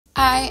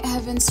I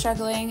have been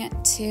struggling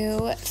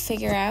to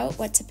figure out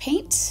what to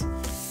paint.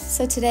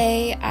 So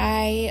today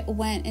I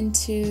went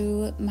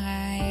into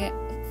my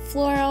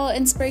floral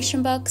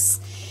inspiration books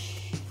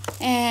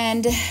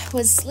and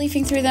was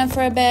leafing through them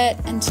for a bit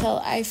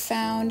until I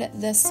found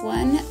this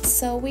one.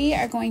 So we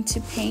are going to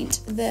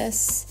paint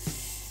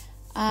this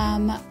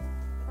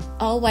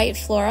all white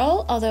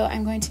floral, although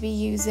I'm going to be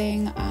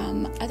using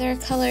other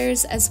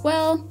colors as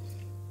well.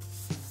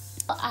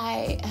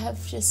 I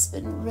have just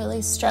been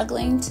really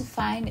struggling to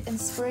find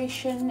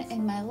inspiration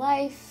in my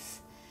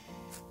life,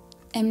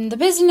 in the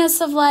busyness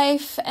of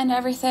life and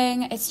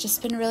everything. It's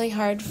just been really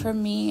hard for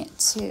me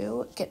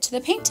to get to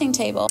the painting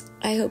table.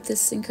 I hope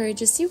this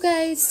encourages you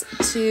guys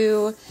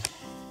to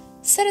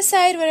set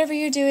aside whatever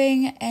you're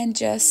doing and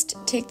just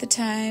take the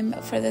time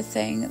for the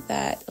thing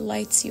that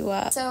lights you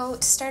up. So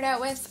to start out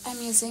with, I'm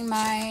using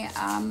my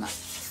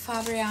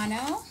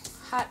Fabriano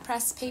hot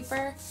press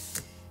paper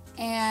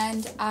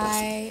and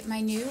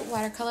my new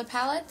watercolor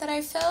palette that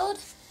I filled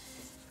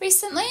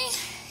recently,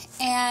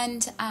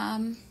 and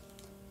I'm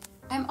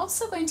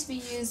also going to be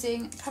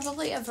using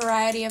probably a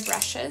variety of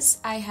brushes.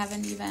 I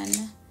haven't even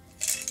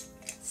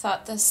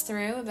thought this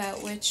through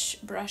about which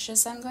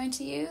brushes I'm going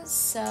to use,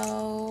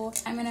 so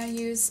I'm going to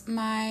use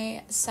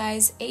my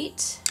size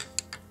 8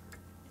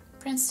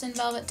 Princeton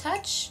Velvet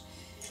Touch,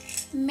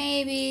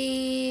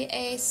 maybe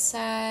a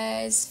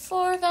size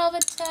 4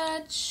 Velvet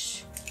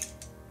Touch,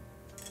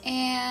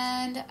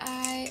 and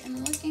I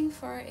am looking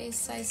for a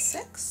size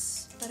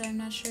 6, but I'm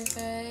not sure if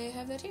I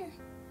have that here.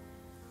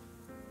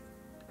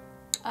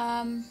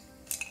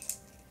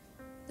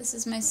 This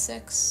is my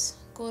 6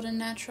 Golden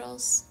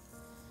Naturals.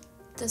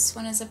 This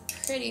one is a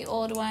pretty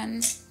old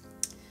one, so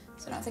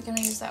I don't think I'm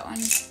gonna use that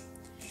one.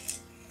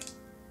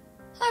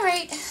 All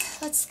right,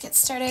 let's get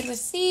started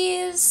with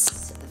these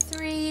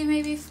 3,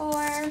 maybe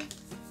 4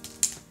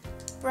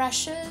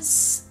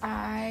 brushes.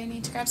 I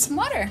need to grab some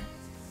water.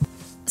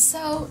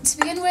 So to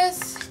begin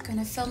with, I'm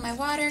gonna fill my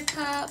water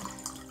cup,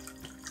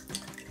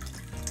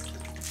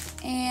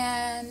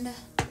 and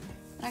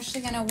I'm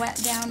actually gonna wet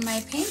down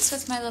my paints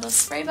with my little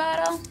spray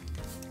bottle.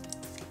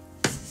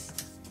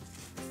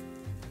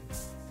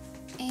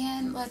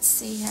 And let's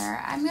see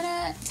here, I'm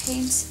gonna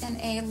paint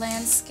in a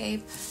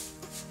landscape.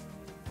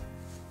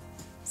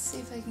 Let's see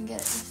if I can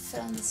get it to fit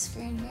on the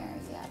screen here.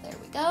 Yeah, there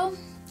we go.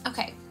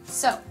 Okay,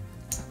 so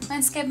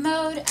landscape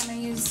mode, I'm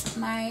gonna use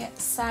my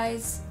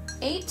size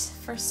 8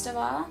 first of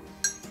all,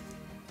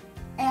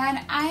 and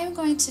I'm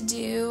going to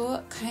do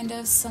kind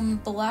of some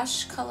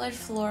blush colored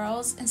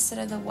florals instead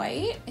of the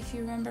white. If you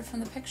remember from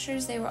the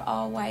pictures, they were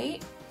all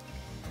white.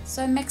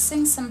 So I'm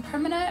mixing some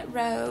permanent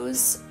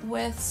rose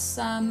with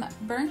some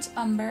burnt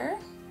umber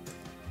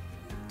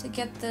to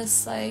get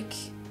this like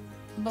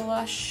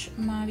blush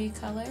mauve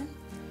color.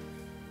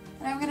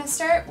 And I'm gonna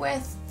start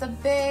with the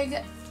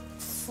big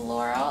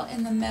floral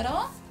in the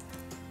middle.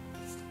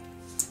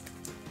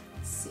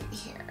 Let's see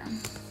here.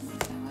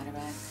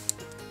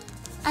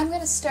 I'm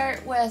going to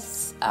start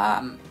with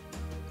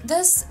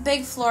this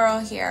big floral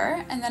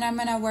here, and then I'm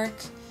going to work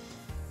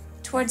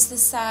towards the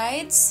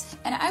sides,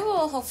 and I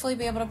will hopefully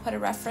be able to put a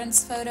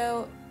reference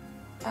photo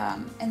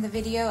in the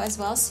video as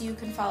well so you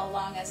can follow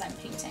along as I'm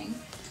painting.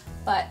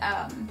 But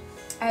I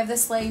have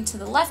this laying to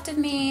the left of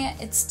me.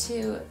 It's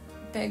too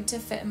big to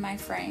fit in my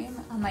frame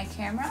on my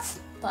camera,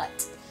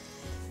 but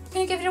I'm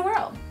going to give it a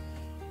whirl.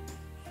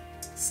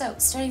 So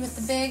starting with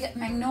the big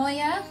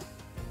magnolia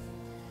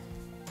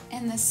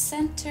in the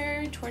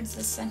center, towards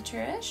the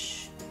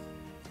center-ish.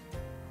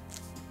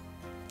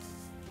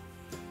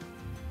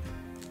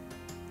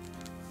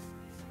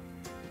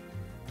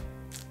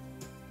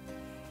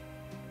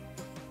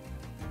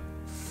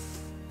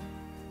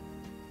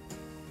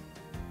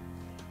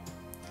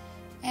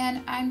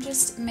 And I'm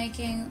just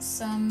making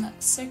some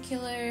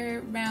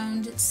circular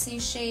round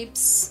C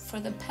shapes for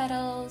the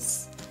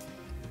petals.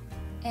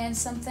 And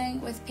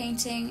something with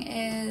painting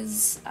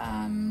is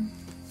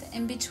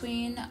in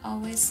between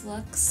always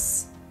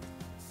looks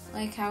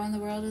like how in the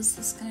world is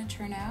this going to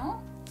turn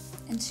out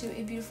into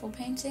a beautiful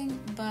painting,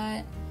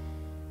 but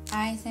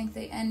I think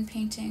the end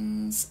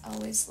paintings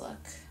always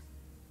look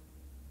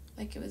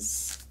like it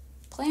was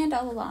planned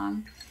all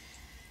along.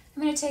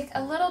 I'm going to take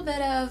a little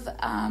bit of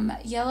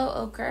yellow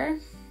ochre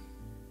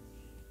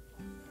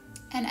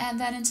and add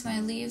that into my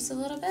leaves a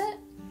little bit,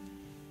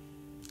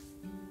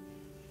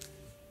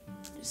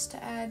 just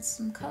to add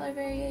some color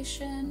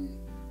variation.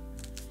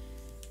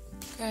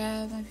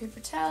 Grab my paper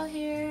towel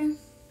here.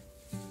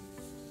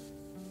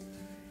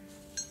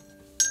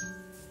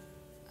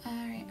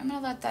 Alright, I'm gonna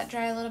let that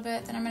dry a little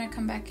bit, then I'm gonna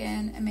come back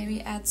in and maybe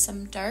add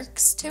some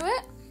darks to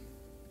it.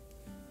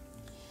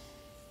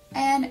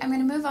 And I'm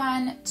gonna move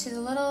on to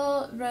the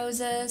little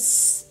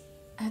roses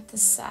at the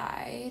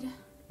side.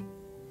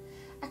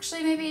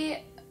 Actually,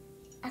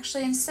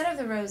 instead of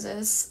the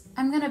roses,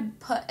 I'm gonna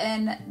put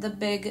in the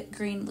big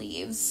green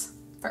leaves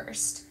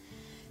first.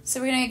 So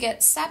we're gonna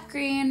get sap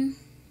green.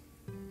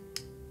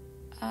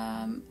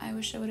 I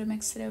wish I would have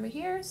mixed it over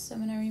here, so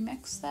I'm going to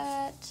remix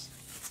that.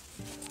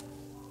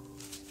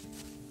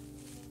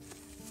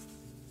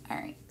 All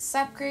right,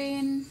 sap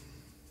green,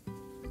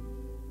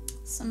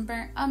 some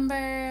burnt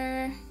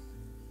umber,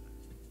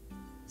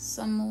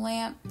 some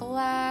lamp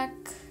black.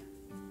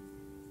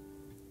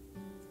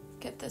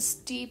 Get this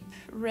deep,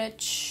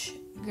 rich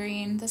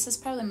green. This is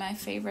probably my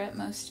favorite,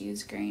 most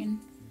used green,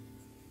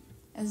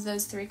 is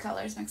those three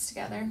colors mixed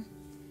together.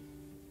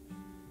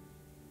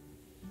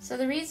 So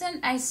the reason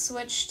I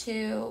switched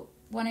to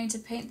wanting to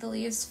paint the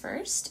leaves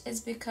first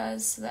is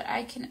because so that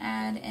I can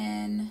add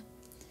in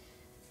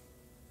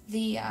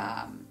the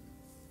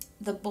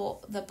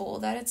bowl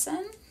that it's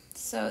in.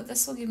 So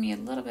this will give me a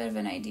little bit of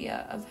an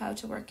idea of how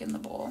to work in the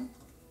bowl.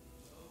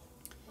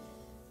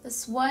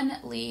 This one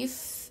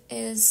leaf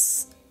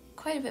is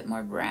quite a bit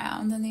more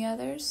brown than the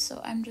others, so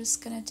I'm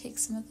just gonna take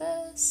some of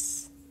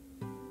this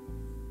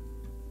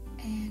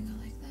and go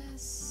like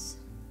this.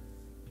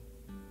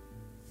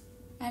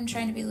 I'm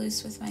trying to be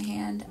loose with my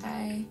hand.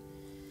 I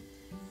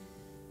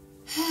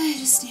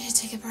just need to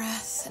take a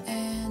breath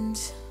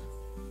and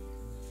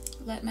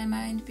let my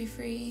mind be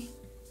free,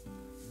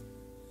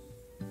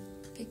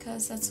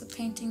 because that's what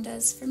painting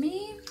does for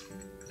me.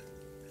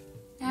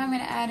 Now I'm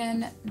going to add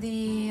in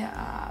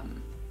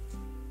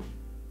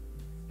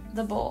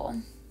the bowl.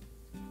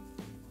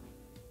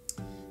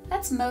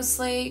 That's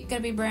mostly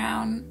going to be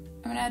brown.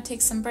 I'm going to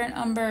take some burnt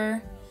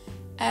umber,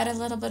 add a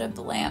little bit of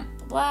lamp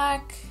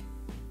black,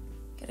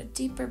 get a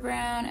deeper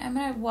brown. I'm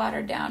going to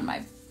water down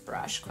my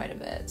brush quite a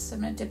bit. So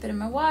I'm going to dip it in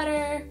my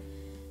water,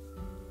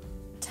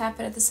 tap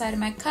it at the side of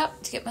my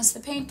cup to get most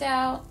of the paint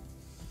out.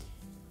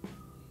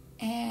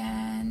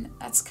 And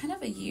that's kind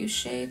of a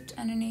U-shaped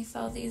underneath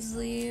all these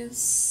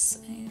leaves.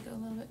 I need to go a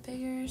little bit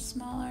bigger,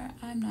 smaller,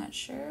 I'm not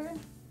sure.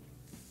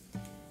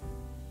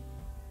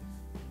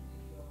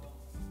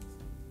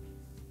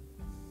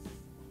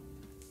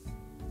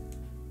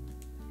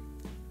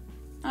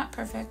 Not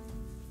perfect,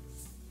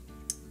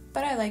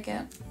 but I like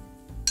it.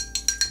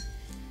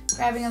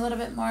 Grabbing a little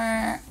bit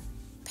more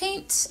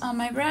paint on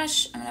my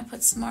brush, I'm gonna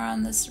put some more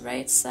on this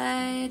right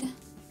side.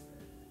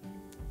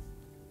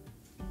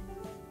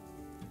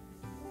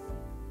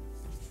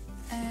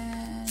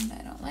 And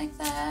I don't like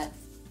that.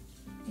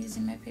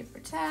 Using my paper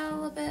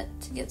towel a bit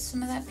to get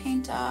some of that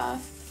paint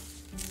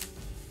off.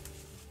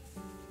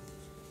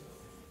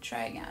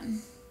 Try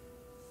again.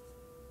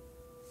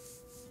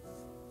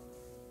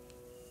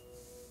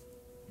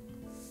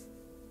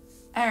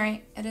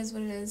 Alright, it is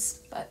what it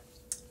is, but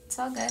it's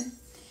all good.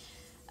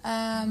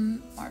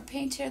 More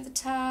paint here at the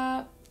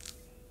top.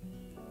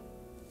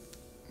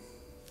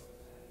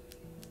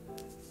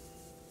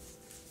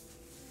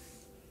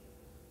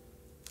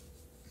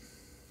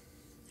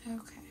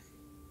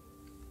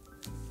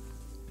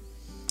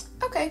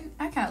 Okay,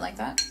 I kind of like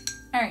that.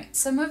 Alright,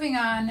 so moving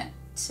on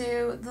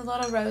to the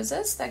little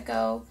roses that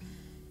go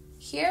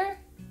here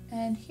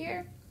and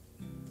here.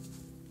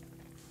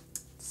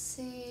 Let's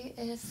see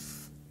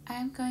if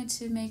I'm going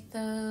to make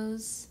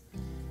those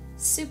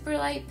super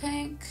light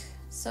pink,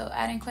 so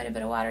adding quite a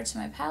bit of water to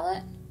my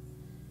palette.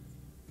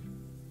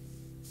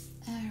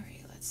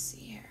 Alright, let's see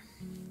here.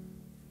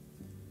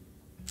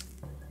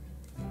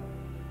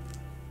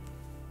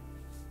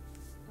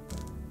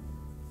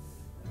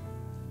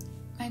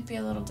 Might be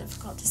a little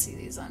difficult to see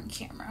these on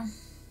camera.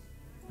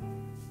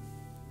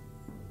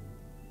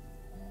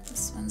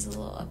 This one's a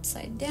little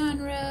upside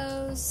down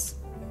rose.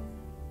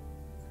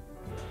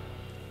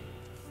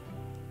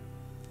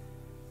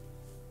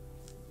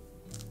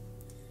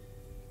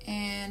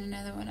 And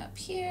another one up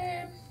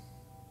here.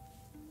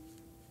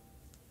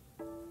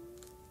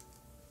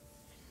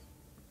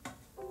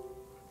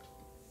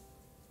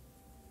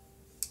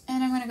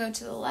 And I'm going to go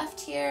to the left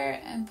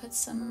here and put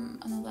some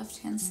on the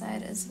left-hand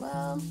side as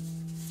well.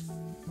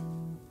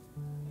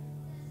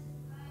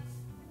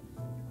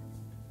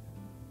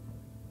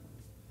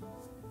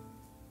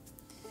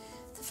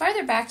 The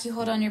farther back you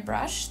hold on your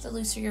brush, the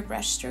looser your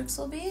brush strokes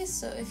will be.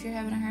 So if you're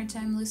having a hard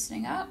time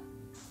loosening up,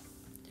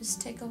 just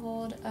take a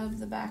hold of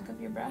the back of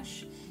your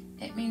brush.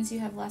 It means you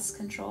have less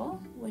control,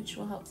 which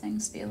will help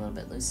things be a little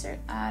bit looser.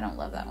 I don't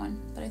love that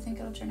one, but I think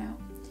it'll turn out.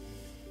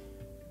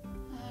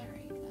 All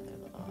right, another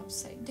little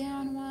upside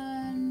down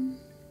one.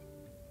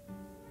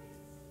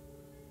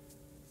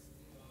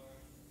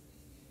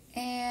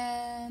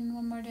 And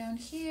one more down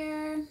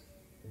here.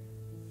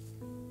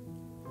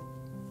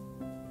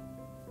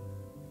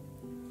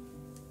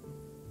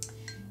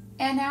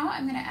 And now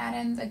I'm going to add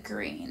in the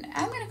green.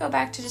 I'm going to go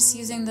back to just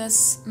using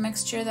this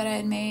mixture that I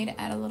had made,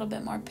 add a little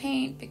bit more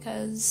paint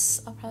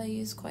because I'll probably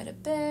use quite a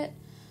bit.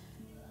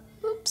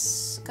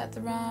 Oops, got the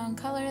wrong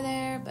color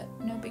there, but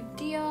no big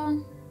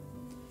deal.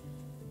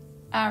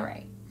 All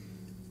right.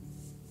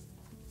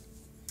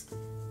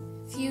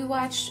 If you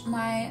watched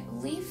my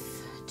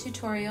leaf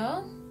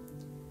tutorial,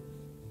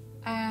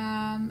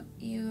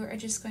 you are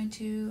just going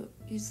to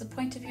use the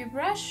point of your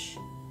brush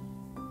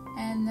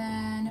and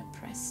then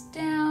press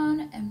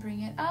down and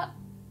bring it up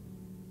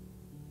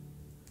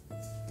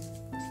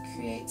to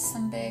create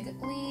some big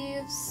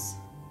leaves.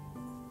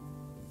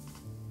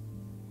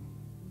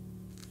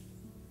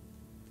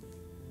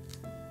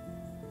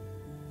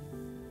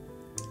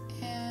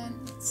 And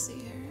let's see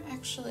here.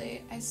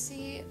 Actually, I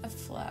see a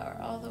flower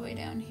all the way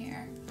down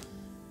here.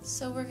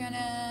 So we're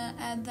gonna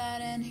add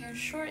that in here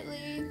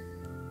shortly.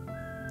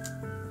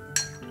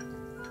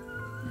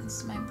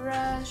 That's my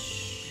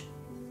brush.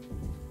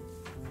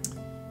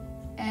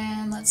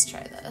 And let's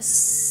try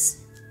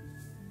this.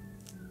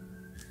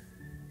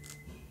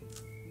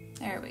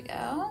 There we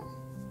go.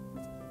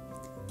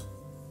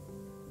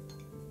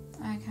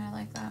 I kind of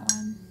like that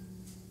one.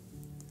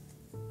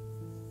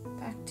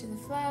 Back to the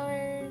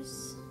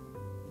flowers.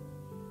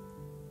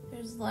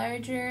 There's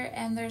larger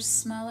and there's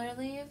smaller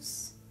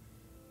leaves.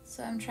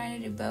 So I'm trying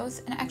to do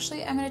both. And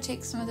actually I'm going to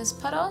take some of this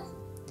puddle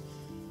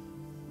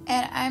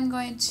and I'm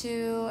going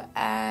to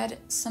add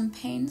some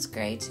Payne's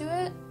Gray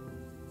to it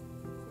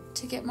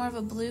to get more of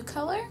a blue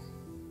color.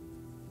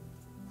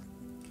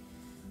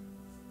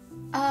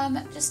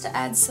 Just to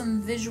add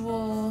some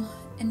visual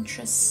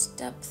interest,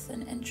 depth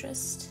and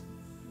interest.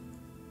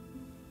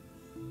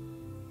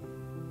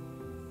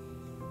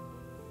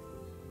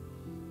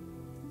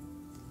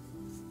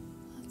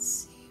 Let's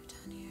see,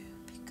 down here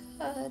would be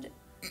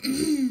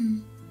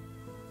good.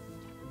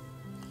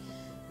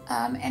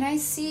 And I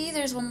see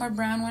there's one more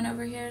brown one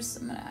over here,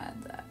 so I'm gonna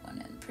add that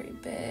one in pretty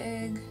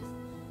big.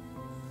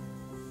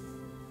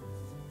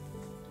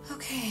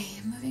 Okay,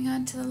 moving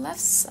on to the left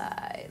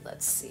side.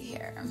 Let's see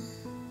here.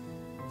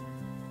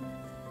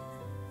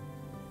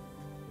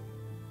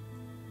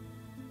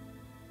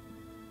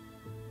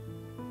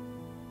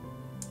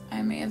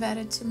 I may have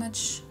added too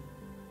much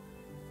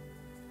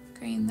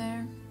green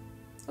there.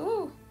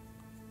 Ooh!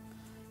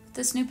 With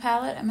this new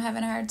palette, I'm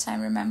having a hard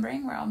time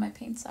remembering where all my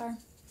paints are.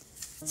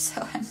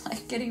 So I'm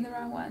like getting the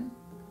wrong one.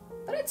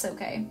 But it's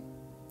okay.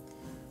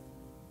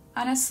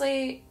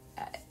 Honestly,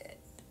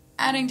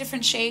 adding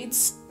different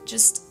shades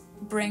just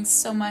brings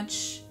so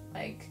much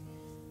like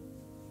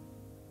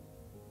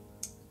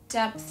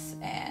depth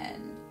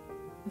and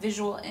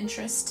visual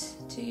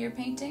interest to your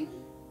painting.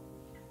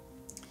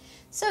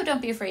 So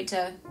don't be afraid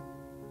to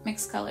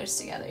mix colors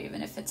together,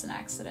 even if it's an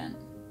accident.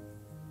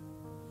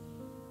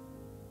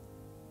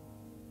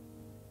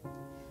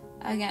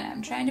 Again,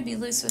 I'm trying to be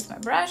loose with my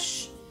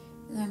brush,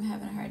 and I'm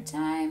having a hard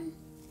time.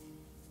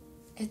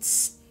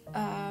 It's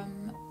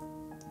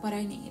what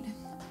I need.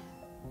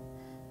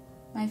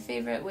 My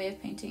favorite way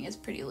of painting is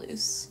pretty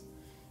loose.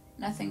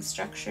 Nothing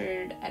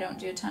structured. I don't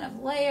do a ton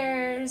of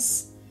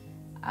layers.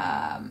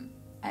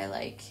 I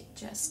like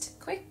just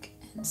quick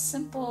and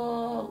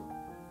simple,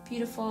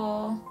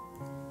 beautiful,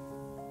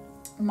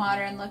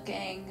 modern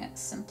looking,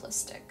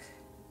 simplistic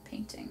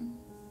painting.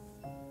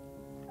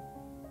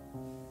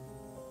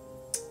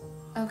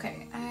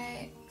 Okay,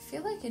 I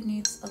feel like it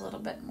needs a little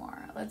bit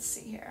more. Let's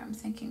see here, I'm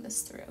thinking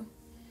this through.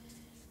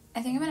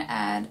 I think I'm gonna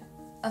add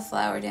a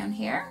flower down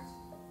here.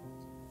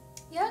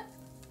 Yep.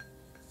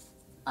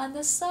 On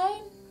this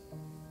side,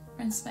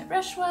 rinse my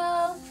brush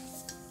well.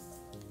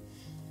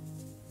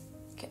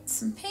 Get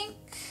some pink,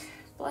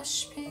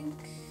 blush pink.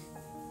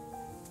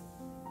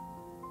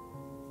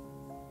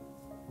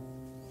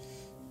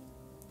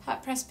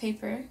 Hot press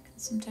paper can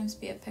sometimes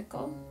be a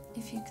pickle.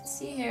 If you can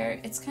see here,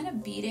 it's kind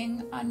of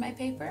beading on my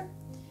paper,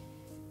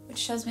 which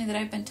shows me that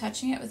I've been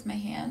touching it with my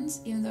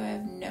hands, even though I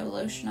have no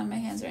lotion on my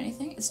hands or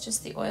anything. It's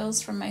just the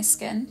oils from my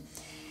skin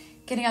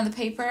getting on the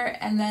paper,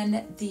 and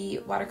then the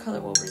watercolor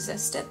will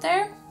resist it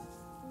there.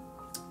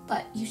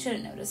 But you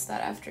shouldn't notice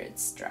that after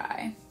it's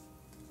dry.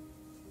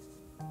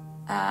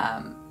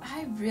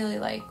 I really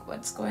like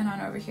what's going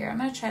on over here. I'm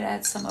gonna try to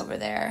add some over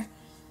there.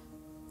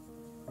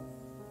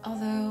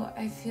 Although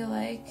I feel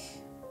like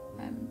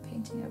I'm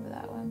painting over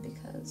that one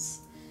because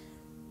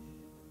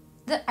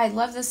I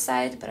love this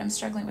side, but I'm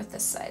struggling with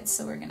this side.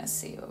 So we're gonna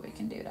see what we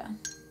can do to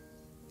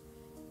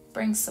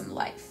bring some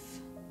life.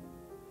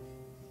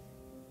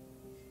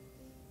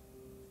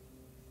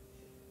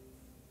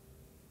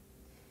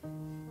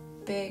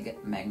 Big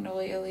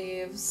magnolia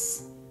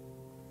leaves.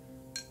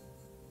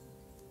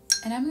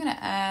 And I'm gonna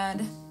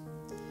add,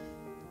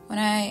 when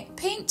I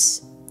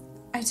paint,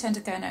 I tend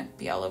to kind of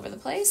be all over the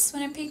place.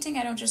 When I'm painting,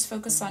 I don't just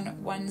focus on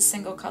one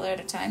single color at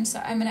a time. So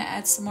I'm gonna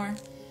add some more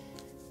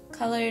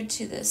color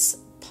to this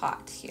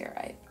pot here.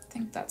 I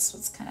think that's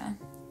what's kind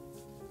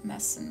of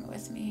messing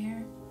with me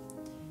here.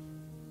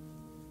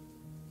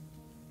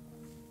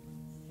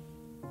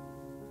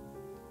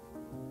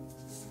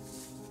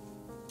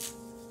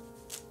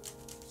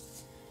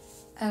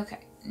 Okay,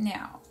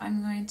 now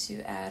I'm going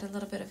to add a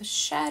little bit of a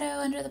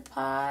shadow under the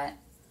pot.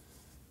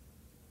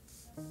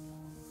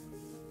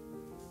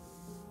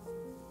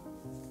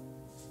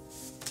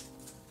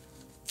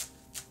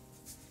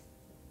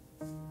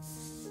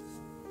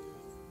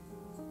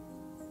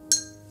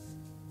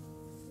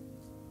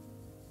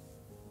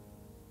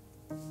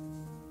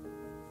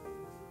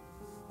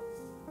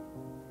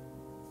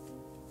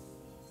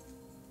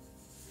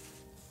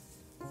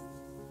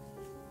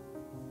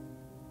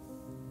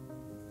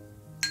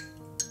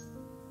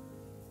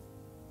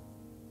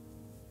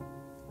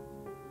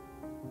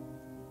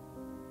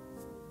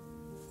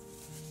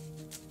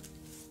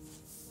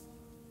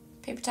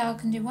 Paper towel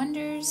can do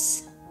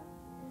wonders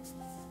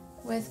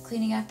with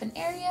cleaning up an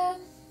area.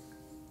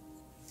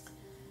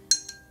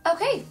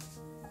 Okay,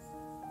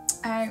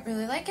 I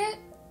really like it.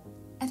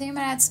 I think I'm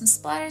gonna add some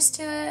splatters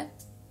to it.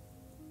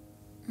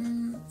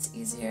 It's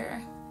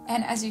easier.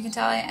 And as you can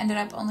tell, I ended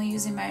up only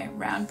using my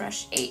round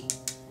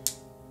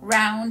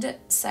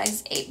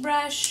size 8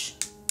 brush.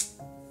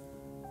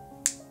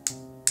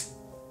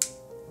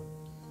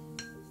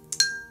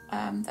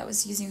 That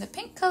was using the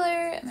pink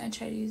color. I'm gonna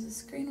try to use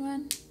this green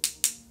one.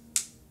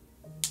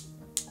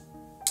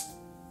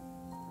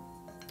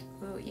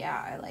 Ooh,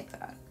 yeah, I like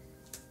that.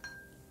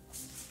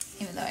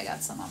 Even though I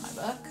got some on my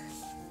book.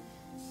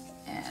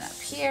 And up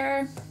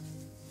here.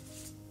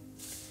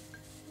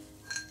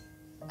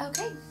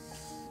 Okay,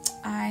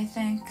 I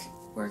think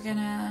we're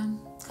gonna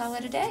call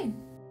it a day.